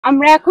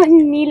আমরা এখন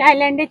নীল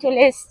আইল্যান্ডে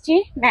চলে এসেছি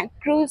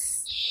ম্যাক্রুজ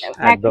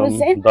একদম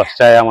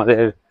 10টায়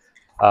আমাদের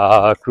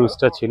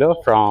ক্রুজটা ছিল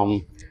ফ্রম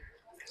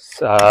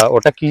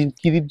ওটা কি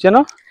কি দ্বীপ যেন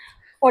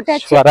ওটা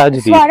স্বরাজ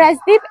দ্বীপ স্বরাজ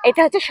দ্বীপ,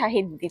 এটা হচ্ছে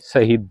শাহিদ দ্বীপ।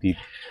 শহীদ দ্বীপ।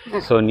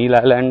 সো নীল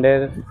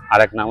আইল্যান্ডের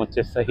আরেক নাম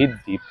হচ্ছে শহীদ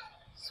দ্বীপ।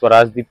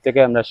 স্বরাজ দ্বীপ থেকে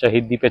আমরা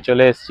শহীদ দ্বীপে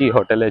চলে এসেছি,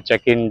 হোটেলে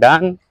চেক ইন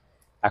ডান।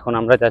 এখন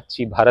আমরা যাচ্ছি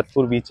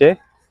ভারতপুর বিচে।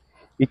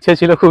 ইচ্ছে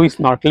ছিল খুবই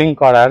স্নর্কেলিং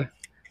করার,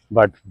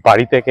 বাট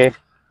বাড়ি থেকে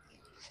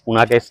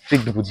উনাকে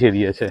স্ট্রিক্ট বুঝিয়ে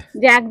দিয়েছে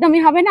যে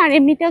একদমই হবে না, আর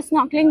এমনিতেও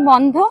স্নর্কেলিং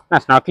বন্ধ। না,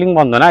 স্নর্কেলিং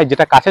বন্ধ না,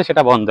 যেটা কাছে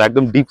সেটা বন্ধ।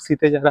 একদম ডিপ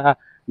সিতে যারা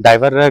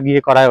ডাইভাররা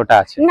গিয়ে করায় ওটা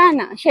আছে। না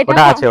না, সেটা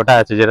ওটা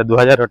আছে যেটা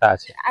 2000 ওটা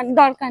আছে।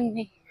 দরকার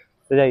নেই।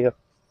 তো যাই হোক,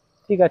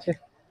 ঠিক আছে।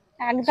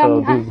 একদম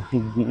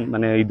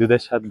মানে এই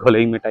দুধের স্বাদ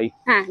ঘোলেই মেটাই।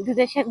 হ্যাঁ,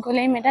 দুধের স্বাদ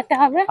ঘোলেই মেটাতে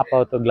হবে।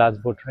 আপাতত গ্লাস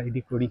বোট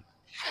রাইডই করি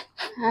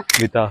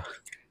উইথ আ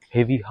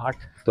হেভি হার্ট।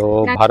 তো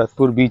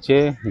ভারতপুর বিচে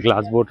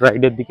গ্লাস বোট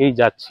রাইডের দিকেই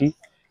যাচ্ছি।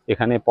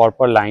 এখানে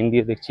পরপর লাইন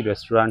দিয়ে দেখছি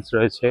রেস্টুরেন্টস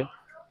রয়েছে,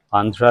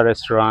 Andhra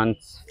restaurant,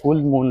 full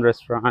moon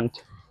restaurant.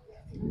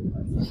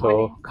 So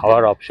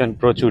খাওয়ার অপশন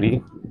প্রচুরই,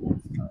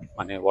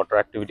 মানে ওয়াটার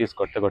অ্যাক্টিভিটিস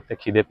করতে করতে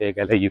খিদে পেয়ে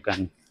গেলে you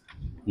can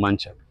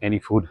Munch any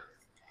food.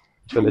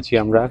 চলেছি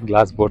আমরা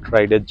গ্লাস বোট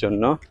রাইডের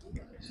জন্য।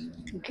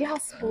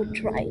 গ্লাস বোট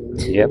রাইড,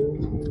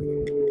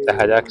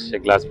 দেখা যাক সে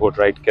গ্লাস বোট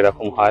রাইড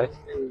কিরকম হয়।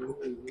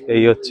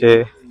 এই হচ্ছে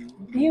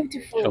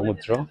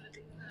সমুদ্র,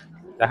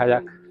 দেখা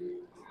যাক।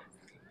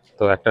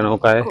 তো একটা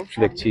নৌকায়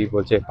দেখছি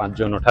বলছে 5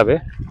 জন ওঠাবে,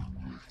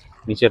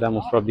 নিচেটা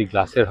মোস্ট অফ দি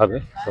গ্লাসের হবে।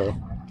 তো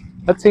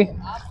লেটস সি।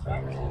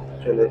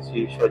 চলেছি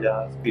সোজা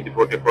স্পিড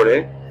বোটে করে।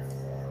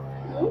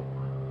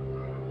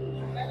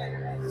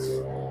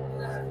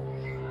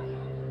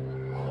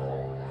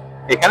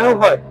 এখানেও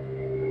ভয়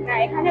না,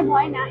 এখানে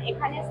ভয় না,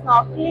 এখানে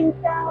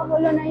স্নর্কেলিংটা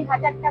হলো না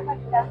 1000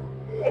 টাকাটা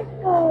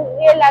একটু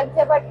ইয়ে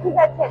লাগছে, বাট ঠিক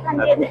আছে। এখানে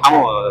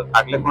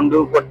থাকলে কোনডু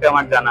করতে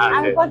আমার জানা আছে,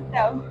 আমি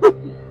করতাম।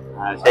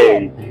 সেই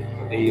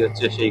এই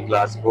হচ্ছে সেই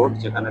গ্লাস বোট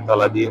যেখানে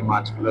তলা দিয়ে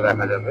মাছগুলো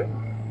দেখা যাবে।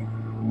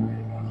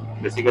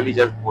 বেসিক্যালি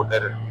জাস্ট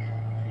বোটের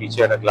নিচে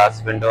একটা গ্লাস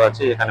উইন্ডো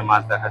আছে, এখানে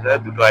মাছ দেখা যায়।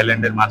 দুটো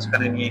আইল্যান্ডের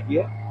মাঝখানে নিয়ে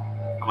গিয়ে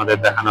আমাদের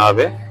দেখানো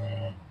হবে।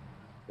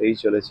 এই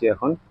চলেছি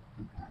এখন।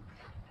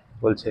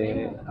 বলছে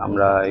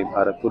আমরা এই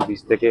ভারতপুর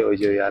বিচ থেকে ওই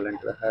যে ওই আইল্যান্ড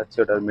দেখা যাচ্ছে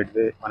ওটার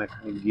মিডওয়ে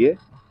অনেকখানি গিয়ে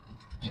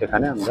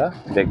সেখানে আমরা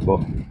দেখব।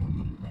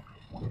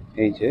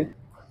 এই যে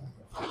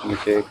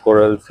নিচে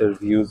কোরালস এর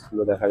ভিউজ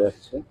গুলো দেখা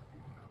যাচ্ছে,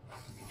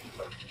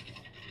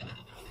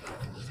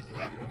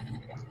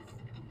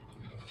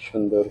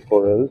 সুন্দর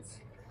কোরালস,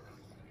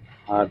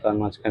 আর তার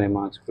মাঝখানে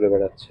মাছ ঘুরে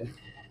বেড়াচ্ছে।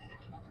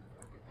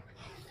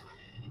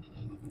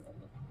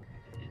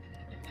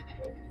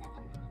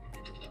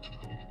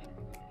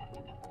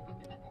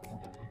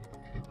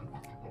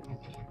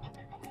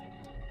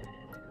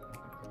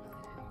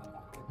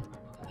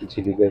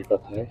 ঝিলিকের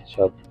কথায়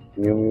সব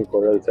মিউ মিউ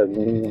কোরালস আর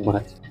মিউ মিউ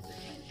মাছ।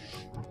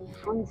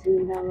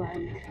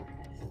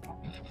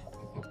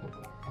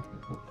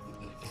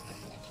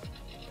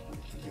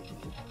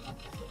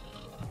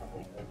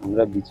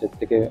 আমরা বিচের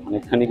থেকে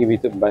অনেকখানি কি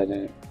ভিতর বাইরে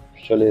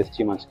চলে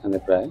এসেছি মাঝখানে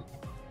প্রায়,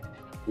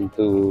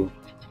 কিন্তু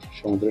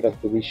সমুদ্রটা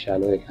খুবই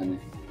শ্যালো এখানে,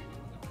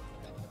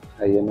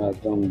 তাই জন্য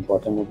একদম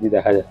বটম অব্দি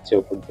দেখা যাচ্ছে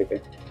ওপর থেকে।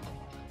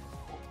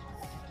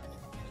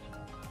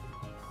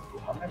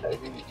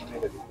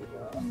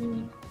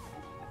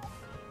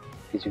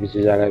 কিছু কিছু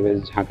জায়গায় বেশ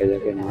ঝাঁকে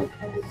ঝাঁকে মাছ।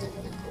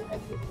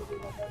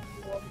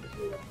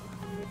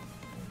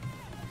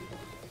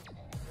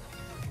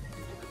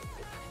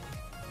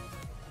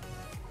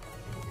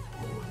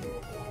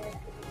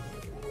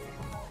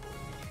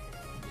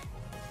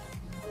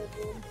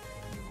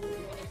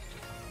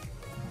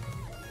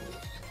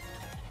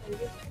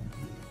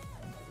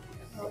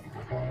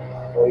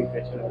 ওই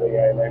পেছনের ওই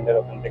আইল্যান্ডের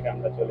ওখান থেকে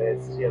আমরা চলে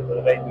এসেছি,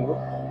 এতটাই দূর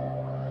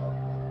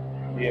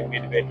দিয়ে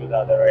midway to the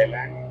other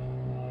island.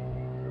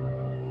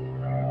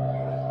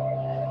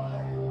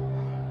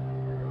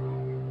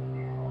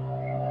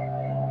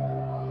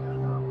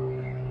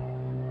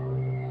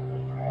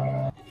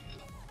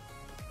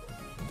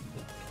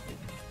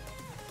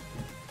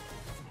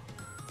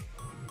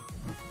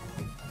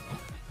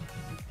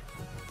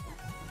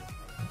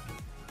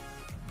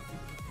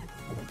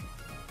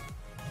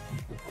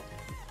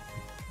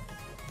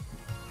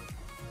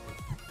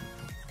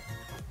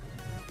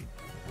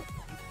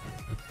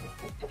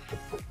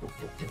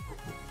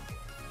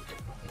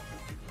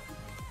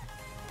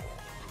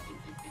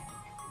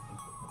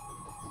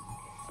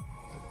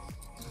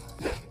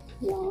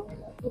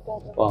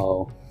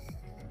 Wow,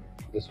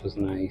 this was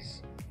nice.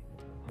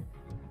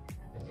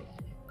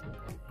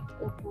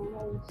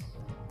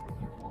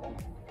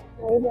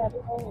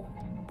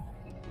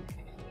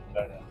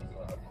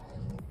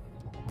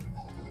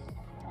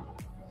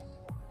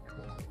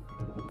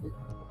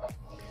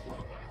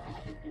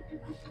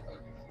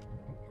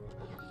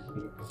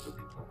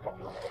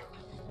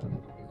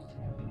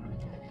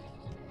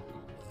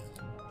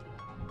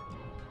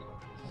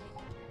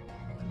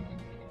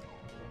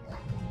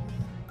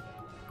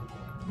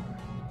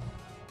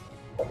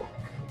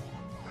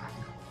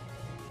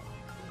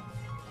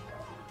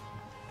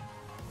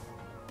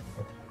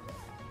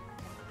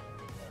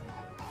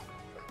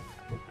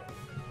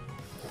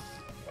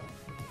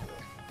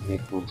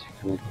 দেখুন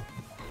সেখানে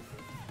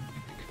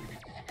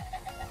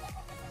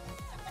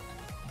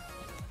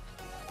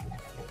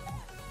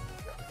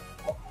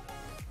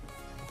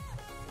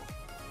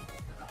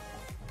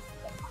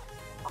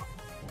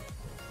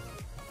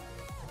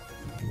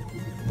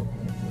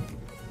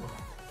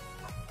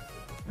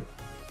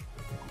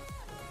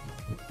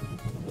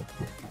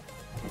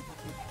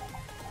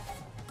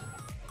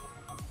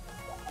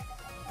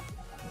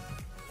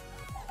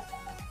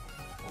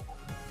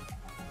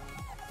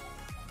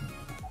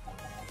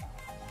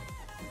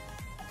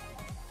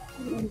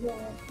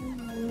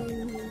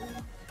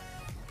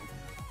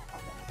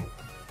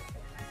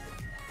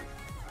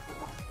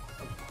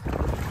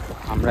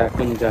আমরা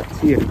এখন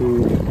যাচ্ছি একটু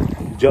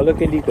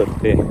জলকেলি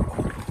করতে,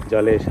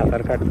 জলে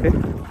সাঁতার কাটতে।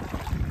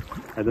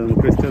 একদম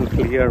ক্রিস্টাল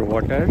ক্লিয়ার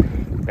ওয়াটার,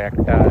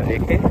 ব্যাগটা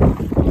রেখে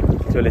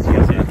চলেছি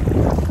আমরা।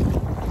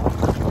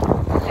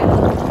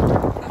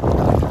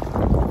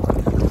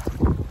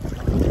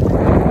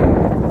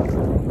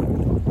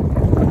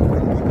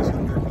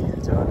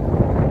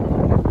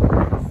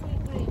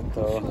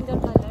 তো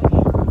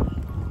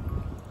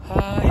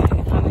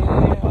এখানে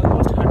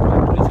অলমোস্ট হাঁটু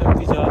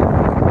জল,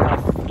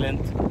 হাফ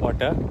লেন্থ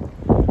ওয়াটার।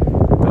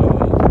 তো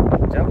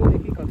যাবো,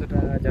 দেখি কতটা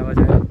যাওয়া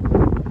যায়,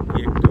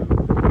 একটু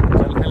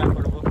জল খেলা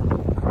করবো।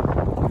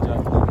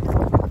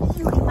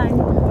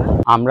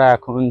 আমরা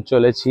এখন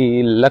চলেছি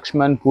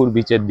লক্ষ্মণপুর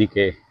বিচের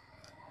দিকে।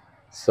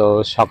 সো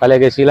সকালে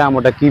গেছিলাম,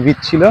 ওটা কি বিচ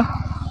ছিল?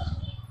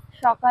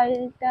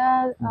 সকালটা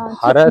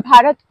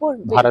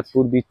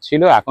ভারতপুর বিচ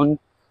ছিল। এখন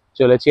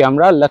চলেছি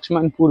আমরা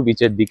লক্ষ্মণপুর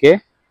বিচের দিকে।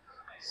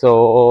 সো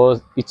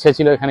ইচ্ছে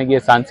ছিল এখানে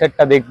গিয়ে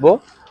সানসেটটা দেখবো,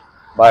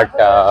 বাট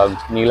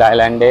নীল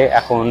আইল্যান্ডে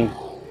এখন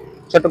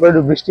ছোট করে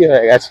একটু বৃষ্টি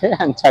হয়ে গেছে,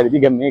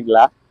 চারিদিকে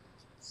মেঘলা।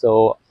 সো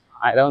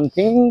আই ডোন্ট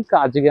থিঙ্ক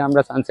আজকে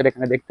আমরা সানসেট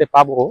এখানে দেখতে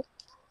পাবো,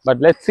 বাট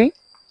লেটস সি।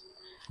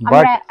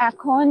 আমরা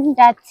এখন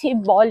যাচ্ছি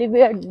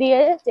বলিউড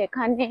দিয়ে,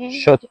 যেখানে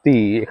সত্যি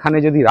এখানে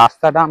যদি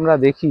রাস্তাটা আমরা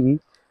দেখি,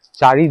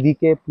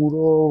 চারিদিকে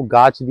পুরো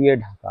গাছ দিয়ে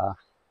ঢাকা,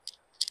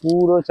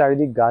 পুরো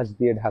চারিদিক গাছ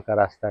দিয়ে ঢাকা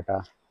রাস্তাটা,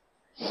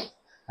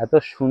 এত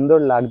সুন্দর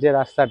লাগছে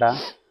রাস্তাটা।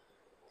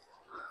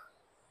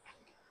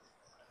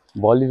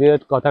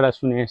 বলিউড কথাটা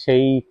শুনে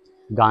সেই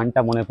গানটা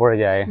মনে পড়ে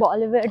যায়,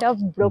 Bollywood of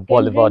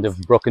Bollywood of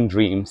broken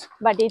dreams.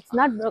 But it's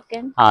not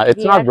broken.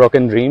 It's not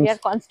broken dreams. We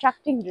are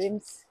constructing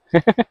dreams.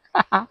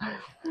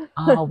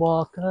 I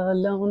walk a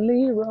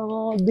lonely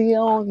road, the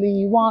only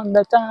one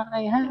that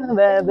I have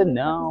ever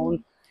known.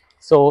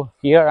 So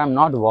here I'm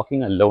not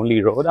walking a lonely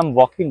road, I'm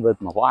walking with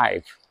my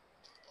wife.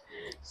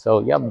 So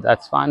yep,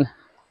 that's fun.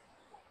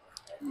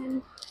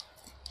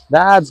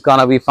 That's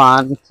gonna be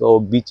fun. So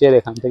বিচের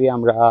এখান থেকে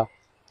আমরা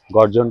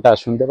গর্জনটা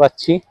শুনতে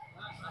পাচ্ছি,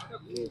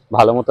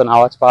 ভালো মতন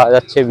আওয়াজ পাওয়া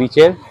যাচ্ছে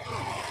বিচের।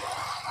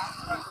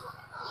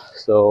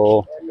 সো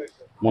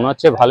মনে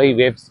হচ্ছে ভালোই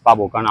ওয়েভস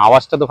পাবো, কারণ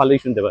আওয়াজটা তো ভালোই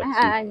শুনতে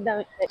পাচ্ছি।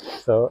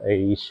 তো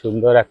এই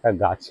সুন্দর একটা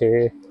গাছে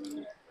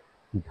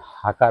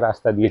ঢাকা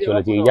রাস্তা দিয়ে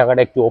চলেছি। এই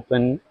জায়গাটা একটু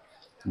ওপেন,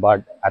 বাট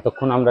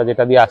এতক্ষণ আমরা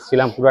যেটা দিয়ে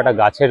আসছিলাম পুরো একটা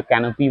গাছের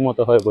ক্যানোপি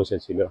মতো হয়ে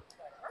বসেছিল।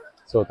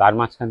 সো তার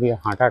মাঝখান দিয়ে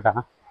হাঁটাটা,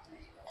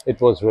 ইট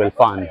ওয়াজ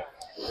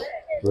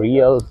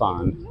রিয়েল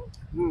ফান।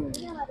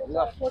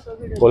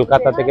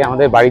 কলকাতা থেকে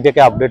আমাদের বাড়ি থেকে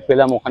আপডেট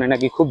পেলাম ওখানে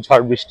নাকি খুব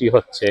ঝড় বৃষ্টি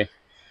হচ্ছে।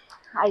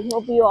 I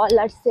hope you all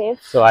are safe.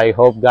 So I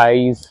hope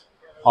guys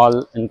all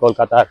in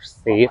Kolkata are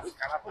safe.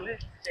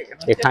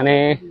 এখানে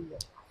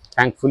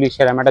thankfully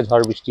সেরকম একটা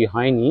ঝড় বৃষ্টি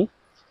হয়নি।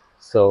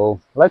 So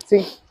let's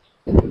see.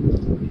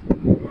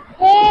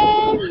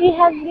 Hey, we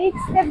have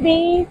reached the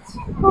beach.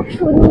 খুব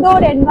সুন্দর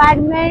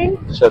environment.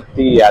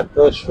 সত্যি এত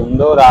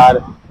সুন্দর, আর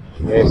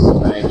বেশ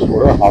মানে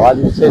পুরো হাওয়া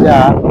দিচ্ছে যা।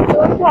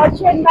 So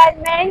harsh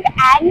environment,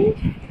 and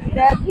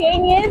the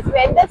thing is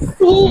when the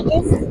sea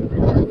is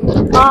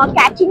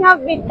catching up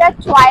with the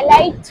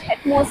twilight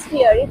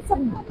atmosphere, it's so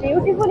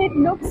beautiful. It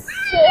looks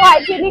so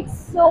hygienic,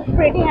 so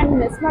pretty and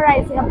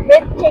mesmerizing, a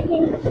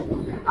breathtaking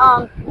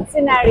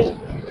scenery.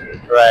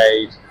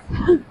 Right.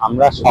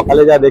 আমরা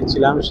সকালে যা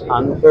দেখছিলাম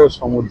শান্ত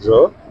সমুদ্র,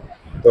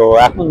 তো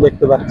এখন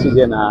দেখতে পাচ্ছি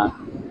যে না,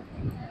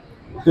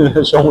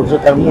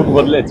 সমুদ্রটার মুখ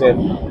বদলেছে।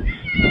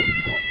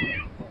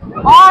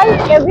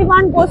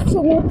 Everyone goes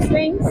through mood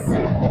swings,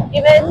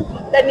 even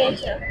the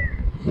nature.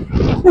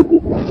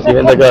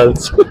 Even the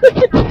girls.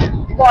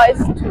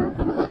 Boys too.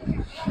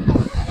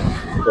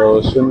 তো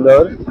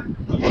সুন্দর,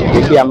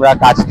 দেখি আমরা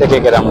কাছ থেকে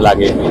কেরম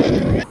লাগে।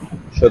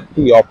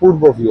 সত্যি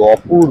অপূর্ব ভিউ,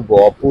 অপূর্ব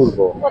অপূর্ব।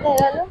 কোথায়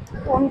গেল?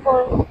 ফোন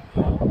করব।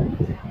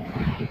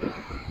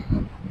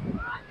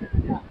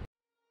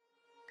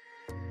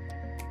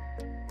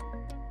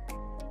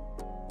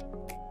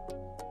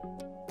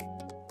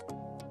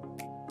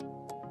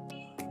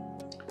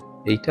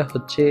 এইটা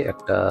হচ্ছে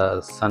একটা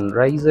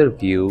সানরাইজের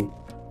view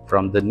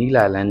from the Neil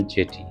island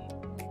jetty.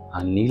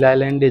 আর নীল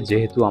আইল্যান্ডে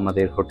যেহেতু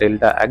আমাদের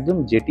হোটেলটা একদম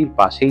জেটির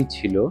পাশেই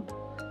ছিল,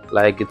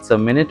 like it's a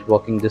minute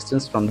walking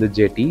distance from the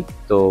jetty,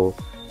 তো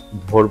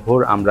ভোর ভোর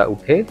আমরা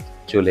উঠে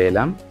চলে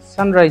এলাম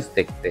সানরাইজ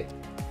দেখতে।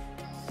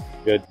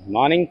 Good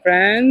morning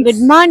friends.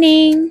 Good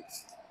morning.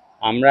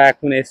 আমরা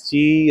এখন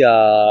এসেছি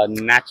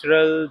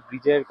ন্যাচারাল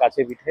ব্রিজের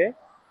কাছে পিঠে।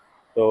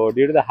 তো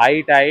due to the high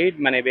Tide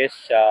মানে বেশ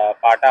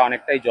পাটা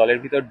অনেকটাই জলের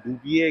ভিতর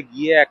ডুবিয়ে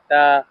গিয়ে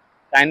একটা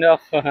কাইন্ড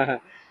অফ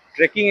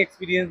ট্রেকিং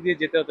এক্সপিরিয়েন্স দিয়ে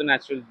যেতে হতো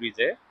ন্যাচারাল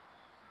ব্রিজে।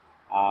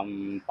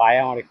 পায়ে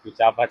আমার একটু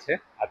চাপ আছে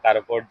আর তার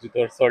উপর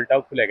জুতোর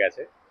সোলটাও খুলে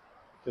গেছে,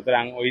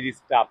 সুতরাং ওই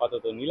রিস্কটা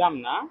আপাতত নিলাম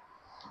না।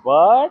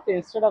 But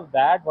instead of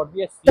that what we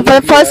are seeing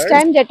first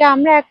time যেটা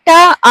আমরা একটা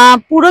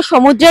পুরো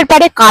সমুদ্রের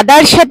পাড়ে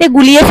কাদার সাথে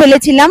গুলিয়ে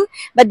ফেলেছিলাম,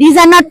 বা দিস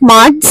আর নট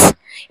মাডস,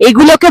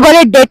 এগুলোকে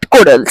বলে ডেড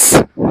কোরালস।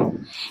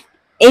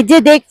 এই যে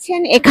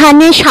দেখছেন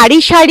এখানে সারি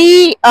সারি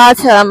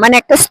মানে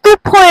একটা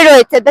স্তূপ হয়ে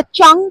রয়েছে, the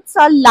চাঙ্কস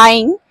are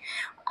lying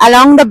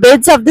along the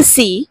beds of the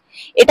sea।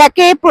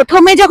 এটাকে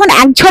প্রথমে যখন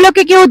এক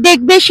ঝলকে কেউ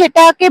দেখবে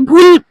সেটাকে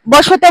ভুল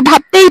বশত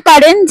ভাবতেই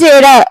পারেন যে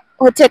এরা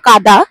হচ্ছে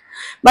কাদা,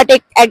 বাট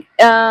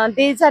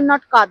দিস আর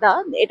নট কাদা,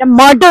 এটা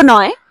মার্ডও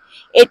নয়,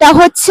 এটা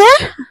হচ্ছে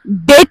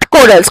ডেড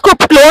কোরালস। খুব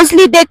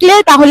ক্লোজলি দেখলে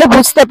তাহলে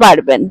বুঝতে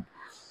পারবেন।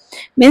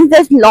 Means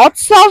there's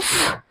lots of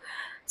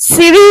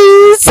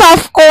series of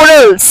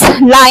corals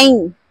lying,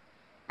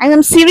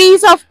 একদম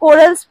সিরিজ অফ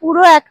কোরালস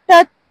পুরো একটা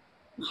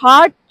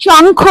হার্ড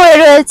চাঙ্ক হয়ে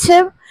রয়েছে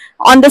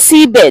on the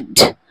seabed,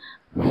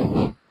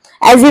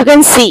 as you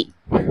can see.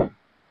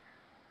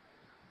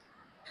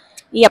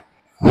 Yep.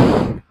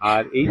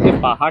 আর এই যে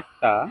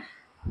পাহাড়টা,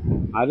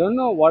 I don't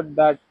know what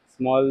that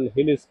small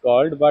hill is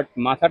called, but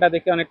মাথাটা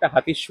দেখে অনেকটা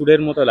হাতির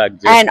সুরের মতো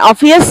লাগছে। And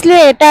obviously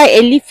এটা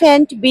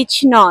এলিফ্যান্ট বিচ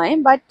নয়,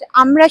 বাট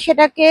আমরা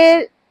সেটাকে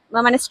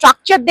মানে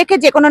স্ট্রাকচার দেখে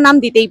যে কোনো নাম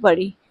দিতেই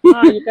পারি।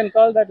 You can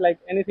call that like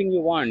anything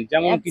you want.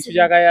 যেমন কিছু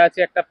জায়গায় আছে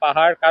একটা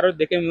পাহাড় কারোর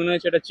দেখে মনে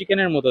হচ্ছে এটা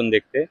চিকেনের মতন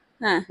দেখতে,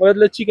 বলে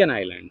দিল চিকেন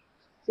আইল্যান্ড।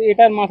 তো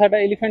এটার মাথাটা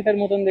এলিফ্যান্টের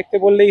মতন দেখতে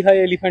বললেই হয়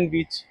এলিফ্যান্ট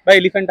বিচ বা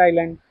এলিফ্যান্ট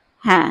আইল্যান্ড।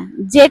 হ্যাঁ,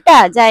 যেটা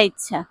যা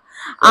ইচ্ছা।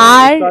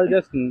 আর it's all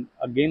just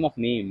a game of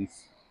names.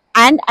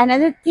 And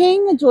another thing,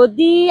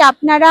 যদি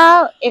আপনারা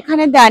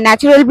এখানে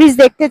ন্যাচারাল ব্রিজ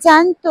দেখতে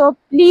চান তো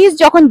প্লিজ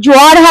যখন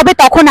জোয়ার হবে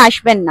তখন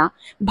আসবেন না,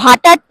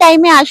 ভাটার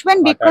টাইমে আসবেন।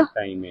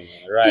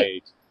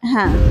 রাইট।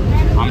 হ্যাঁ।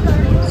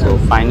 So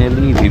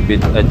finally we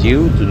bid adieu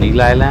to Neil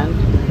Island.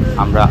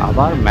 আমরা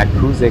আবার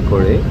ম্যাক্রুজে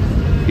করে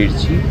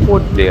ফিরছি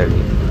port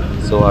ব্লেয়ারে।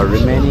 So our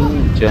remaining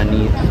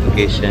journey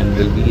location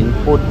will be in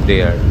Port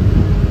Blair.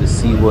 The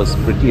sea was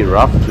pretty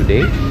rough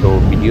today, so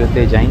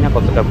ভিডিওতে জানি না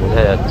কতটা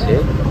বোঝা যাচ্ছে,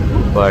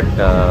 but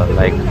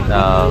like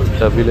the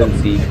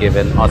turbulence gave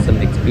an awesome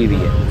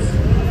experience.